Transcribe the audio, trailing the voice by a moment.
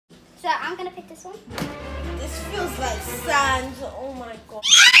So I'm gonna pick this one. This feels like sand. Oh my god.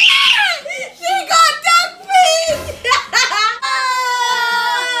 She got duck feet!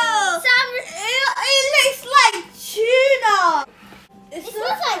 It looks like tuna. It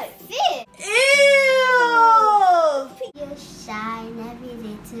smells like fish. Ew! You shine every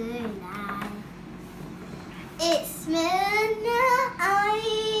little light. It's midnight.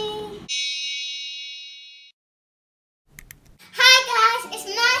 Hi guys, it's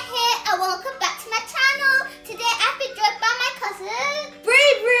Mina here and welcome back to my channel. Today I've been joined by my cousin Bree.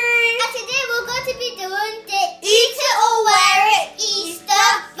 and today we're going to be doing the Eat It or Wear It Easter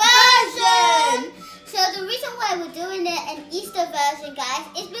version. So the reason why we're doing an Easter version, guys,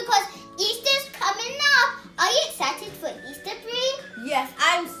 is because Easter's coming up. Are you excited for Easter, Bree? Yes,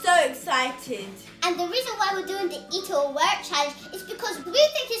 I'm so excited. And the reason why we're doing the Eat It or Wear It challenge is because we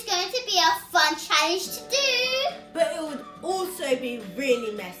think it's going to be a fun challenge to do. But it would also be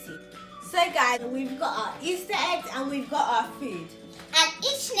really messy. So guys, we've got our Easter eggs and we've got our food. And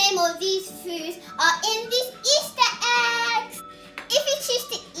each name of these foods are in these Easter eggs. If you choose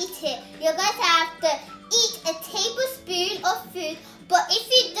to eat it, you're going to have to eat a tablespoon of food. But if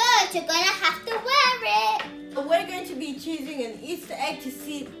you don't, you're going to have to wear it. And we're going to be choosing an Easter egg to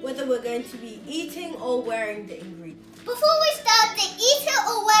see whether we're going to be eating or wearing the ingredient. Before we start the Eat It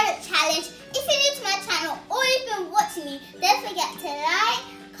or Wear It challenge, if you're new to my channel or you've been watching me, don't forget to like,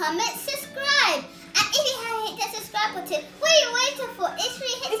 comment, subscribe. And if you haven't hit the subscribe button, what are you waiting for? It's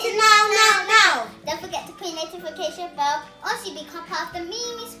free. Hit it now. Don't forget to put your notification bell on so you become part of the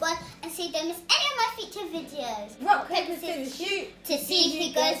Mimi Squad and so you don't miss any of my future videos. Rock, paper, scissors, shoot To see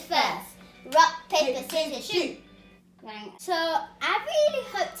who goes first. Rock, paper, scissors, shoot. Right. So I really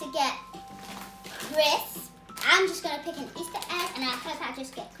hope to get crisp. I'm just going to pick an Easter egg and I hope I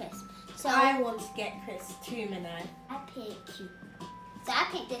just get crisp. So I want to get crisp too, Minai. I pick you. So I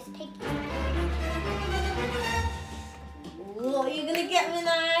pick this piggy. What are you going to get,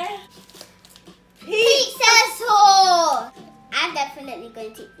 Minai? Pizza sauce! I'm definitely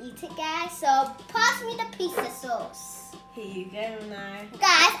going to eat it, guys. So pass me the pizza sauce. Here you go, Minai.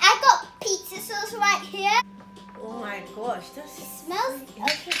 Guys, I got pizza sauce right here. Oh my gosh, that Smells okay.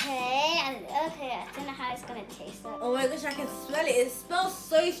 Okay, I don't know how it's gonna taste. Oh my gosh, I can smell it. It smells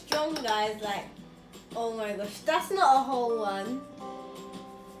so strong, guys. Like, oh my gosh, that's not a whole one.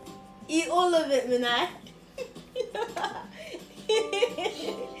 Eat all of it, Minai.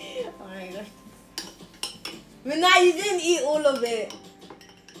 Oh my gosh. Minai, you didn't eat all of it.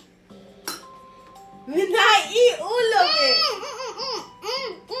 Minai, eat all of it.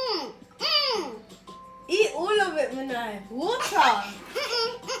 Eat all of it, Minai. Water.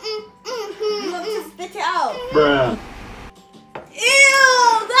 You want to spit it out? Bruh.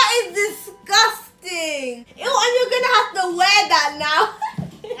 Ew, that is disgusting. Ew, and you're gonna have to wear that now.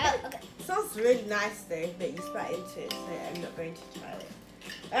 Oh, okay. Sounds really nice though, but you spat into it, so I'm not going to try it.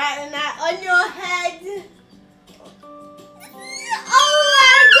 Alright, now on your head. Oh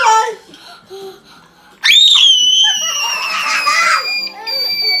my gosh!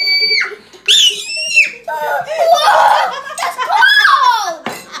 Whoa! That's cold!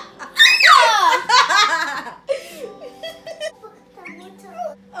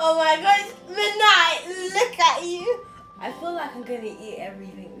 Oh my gosh, Midnight, look at you. I feel like I'm gonna eat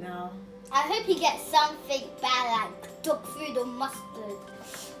everything now. I hope you get something bad like dog food or mustard.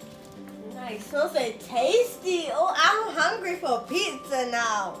 Nice, smells so tasty. Oh, I'm hungry for pizza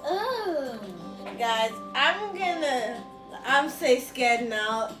now. Ooh. Guys, I'm so scared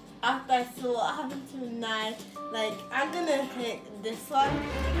now. After I saw what happened to Midnight, like, I'm gonna pick this one.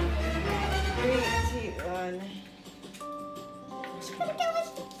 3, 2, 1.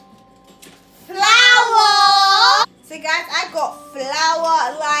 Flour! So guys, I got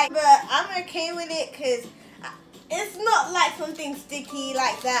flour, like, but I'm okay with it because it's not like something sticky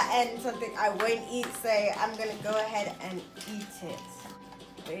like that and something I won't eat, so I'm gonna go ahead and eat it.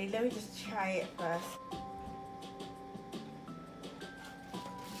 Wait, let me just try it first.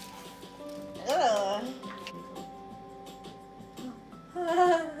 Ugh.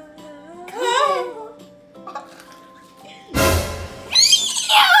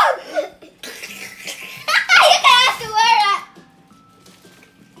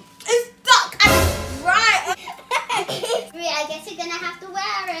 I guess you're gonna have to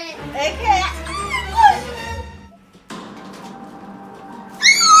wear it. Okay.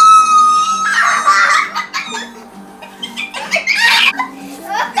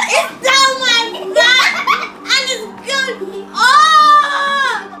 It's down my back and it's good.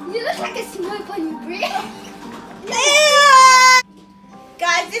 Oh! You look like a snow bunny, Brie.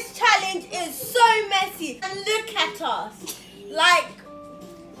 Guys, this challenge is so messy. And look at us. Like,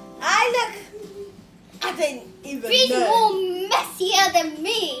 I I don't even Bree's know. more messier than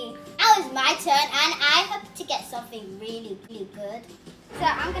me. Now it's my turn and I have to get something really, really good. So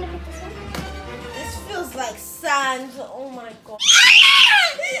I'm going to pick this one. This feels like sand. Oh my god.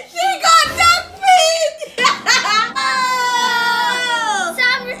 She got dog food! Oh!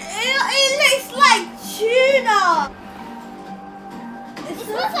 It looks like tuna. It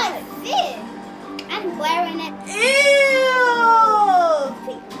smells like this. I'm wearing it. Ew!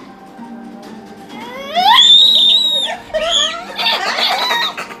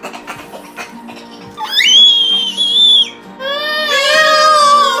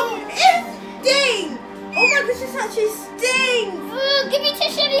 Give me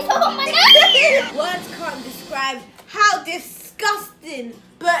tissue, it's all on my nose. Words can't describe how disgusting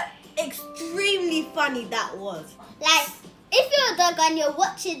but extremely funny that was. Like, if you're a dog and you're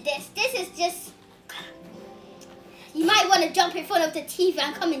watching this is just... You might want to jump in front of the TV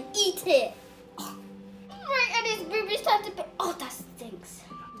and come and eat it. Right, and it's Ruby's time to pick. Oh, that stinks.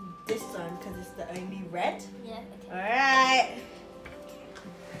 This one, because it's the only red. Yeah, okay. Alright.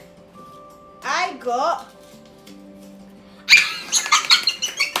 I got...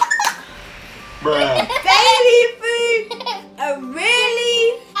 baby food.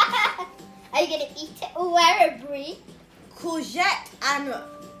 Really? Are you gonna eat it or wear it, Brie? Courgette and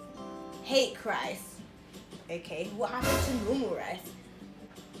hate rice. Okay, what happened to normal rice?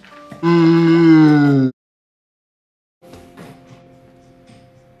 Ooh,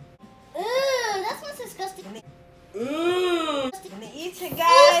 that smells disgusting. Gonna eat it,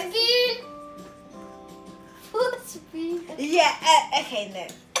 guys. Food spoon. Yeah, okay, no.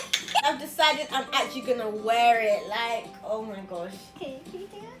 I've decided I'm actually gonna wear it. Like, oh my gosh. Okay, can you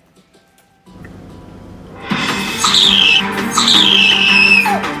do that?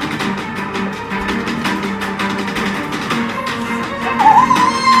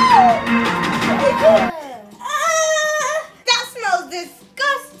 That smells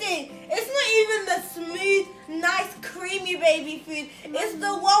disgusting. It's not even the smooth, nice, creamy baby food. It's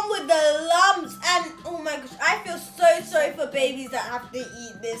the one with the lumps and oh my gosh, I feel so sorry for babies that have to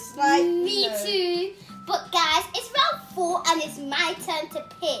eat this. Like, Me no. too. But guys, it's round 4 and it's my turn to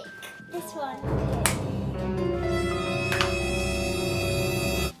pick this one.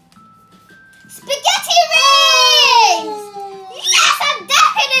 Spaghetti rings! Yes, I'm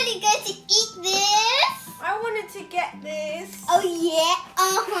definitely going to eat this. I wanted to get this. Oh yeah,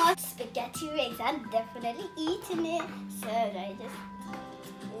 spaghetti rings. I'm definitely eating it. So I just.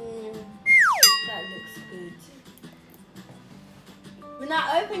 That looks good. When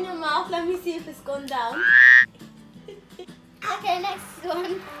I open your mouth, let me see if it's gone down. Okay, next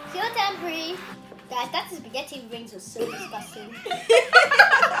one. It's your turn, Brie. Guys, that spaghetti rings was so disgusting.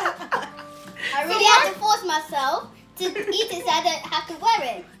 I really had to force myself to eat it so I don't have to wear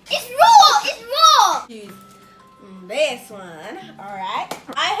it. It's raw! It's raw! Choose this one. Alright.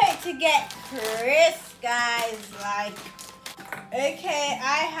 I hope to get crisp, guys. Like, okay,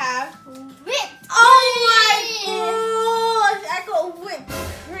 I have Whipped oh cream. my gosh! I got whipped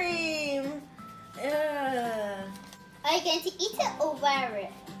cream. Are you going to eat it or wear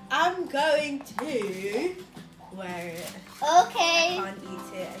it? I'm going to wear it. Okay. I can't eat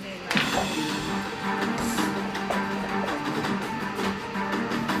it. I don't like it.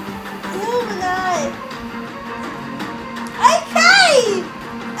 Ooh, nice. Okay!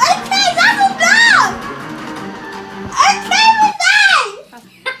 Okay, that's enough! Okay with that!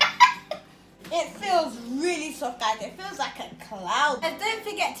 It feels really soft, guys. It feels like a cloud. And don't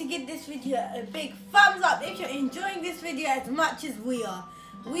forget to give this video a big thumbs up if you're enjoying this video as much as we are.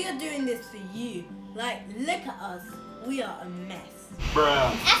 We are doing this for you. Like, look at us. We are a mess.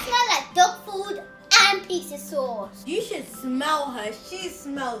 I smell like dog food and pizza sauce. You should smell her. She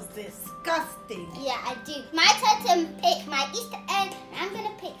smells disgusting. Yeah, I do. My turn to pick my Easter egg. I'm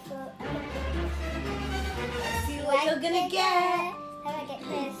gonna pick for. Let's see what you're gonna get. How do I get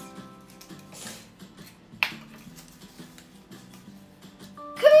this?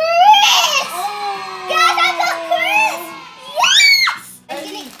 Chris! Oh. Guys, I got Chris! Yes! I'm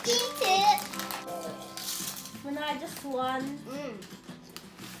gonna eat it. When I just won.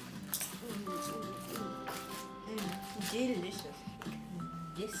 Delicious.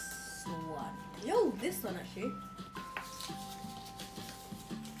 This one. Yo, this one actually.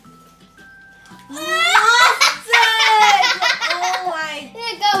 Mustard! Oh my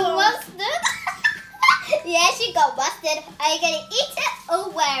You got mustard? Yeah, she got mustard. Are you gonna eat it or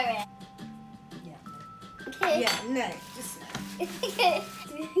wear it? Yeah. Okay. Yeah, no. Just no.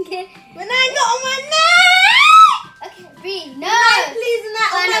 Okay. When I got on my neck! Okay, breathe. No. No, please, not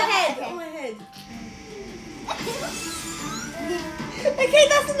Oh, on no, my head. okay. On my head. Okay,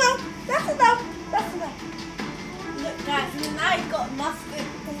 that's enough. That's enough. That's enough. Look, guys, and I got mustard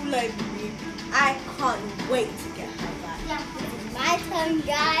all over me. I can't wait to get her back. Yeah, this is my turn,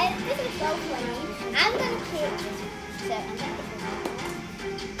 guys. This is so funny. I'm gonna pick. So I'm gonna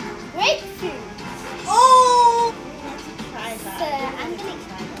pick grapefruit. Oh! Let's try that. So I'm gonna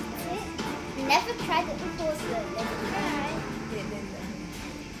try it. Never tried it before, so let's try.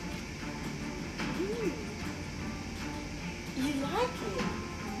 You like it?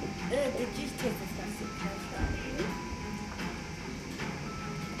 The juice tastes disgusting.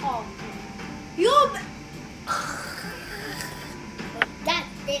 Oh, You're... that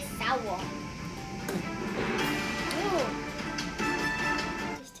is sour. Ooh.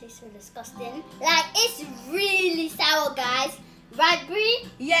 This tastes so disgusting. Like, it's really sour, guys. Right, Brie?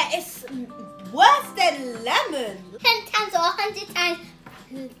 Yeah, it's worse than lemon. 10 times or 100 times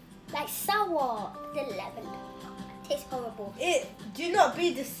like sour than lemon. Tastes horrible. Do not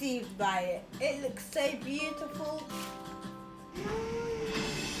be deceived by it. It looks so beautiful.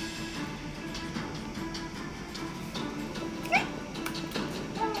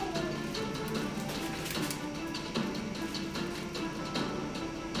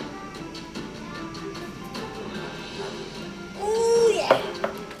 Oh yeah.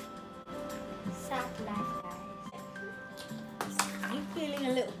 Sad life, guys. I'm feeling a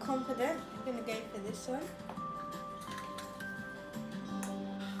little confident. I'm gonna go for this one.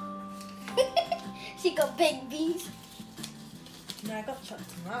 She got baked beans. No, I got chopped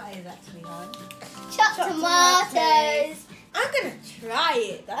tomatoes actually, hon. Chopped tomatoes. I'm gonna try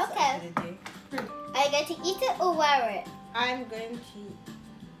it. That's Okay. what I'm gonna do. Are you going to eat it or wear it? I'm going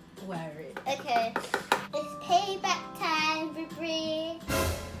to wear it. Okay. It's payback time, Brie.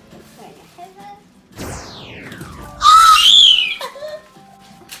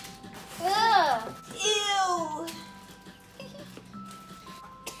 Ugh. Ew.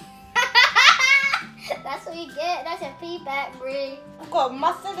 That's what you get. That's your feedback, Brie. I've got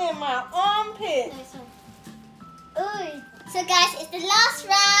mustard in my armpit. Ooh. So guys, it's the last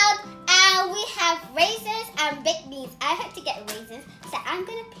round and we have raisins and baked beans. I hope to get raisins, so I'm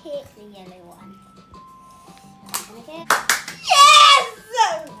gonna pick the yellow one. I'm gonna get... Yes!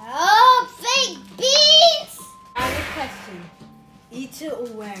 Oh, baked beans! I have a question. Eat it or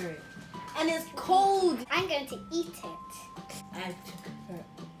wear it? And it's cold. I'm going to eat it. I took it first.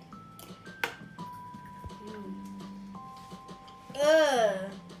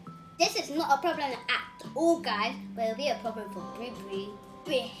 This is not a problem at all, guys, but it'll be a problem for Brie.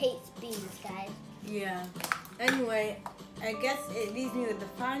 Brie hates beans, guys. Yeah. Anyway, I guess it leaves me with the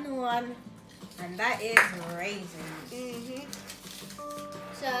final one, and that is raisins.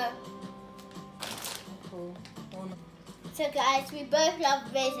 So guys, we both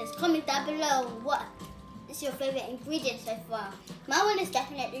love raisins. Comment down below what is your favorite ingredient so far. My one is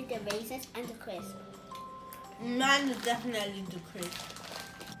definitely the raisins and the crisp. Mine is definitely the crisp.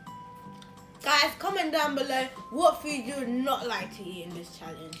 Guys, comment down below what food you would not like to eat in this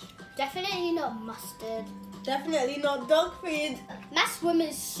challenge. Definitely not mustard. Definitely not dog food. Mass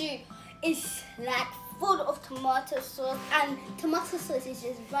women's soup is like full of tomato sauce, and tomato sauce is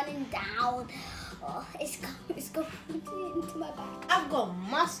just running down. Oh, it's going into my back. I've got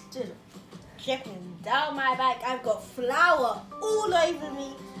mustard dripping down my back. I've got flour all over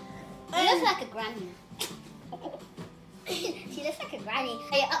me. She looks like a granny. She looks like a granny.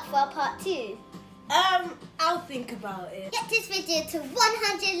 Are you up for a part 2? I'll think about it. Get this video to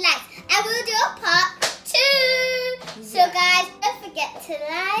 100 likes and we'll do a part 2. Yeah. So guys, don't forget to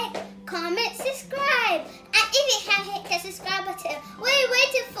like, comment, subscribe. And if you haven't hit the subscribe button, what are you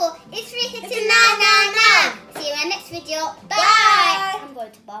waiting for? It's free hitting now. See you in the next video. Bye. Bye. I'm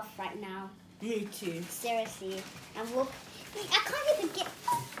going to bath right now. Me too. Seriously. And I can't even get...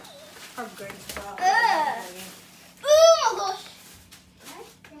 I'm going to start.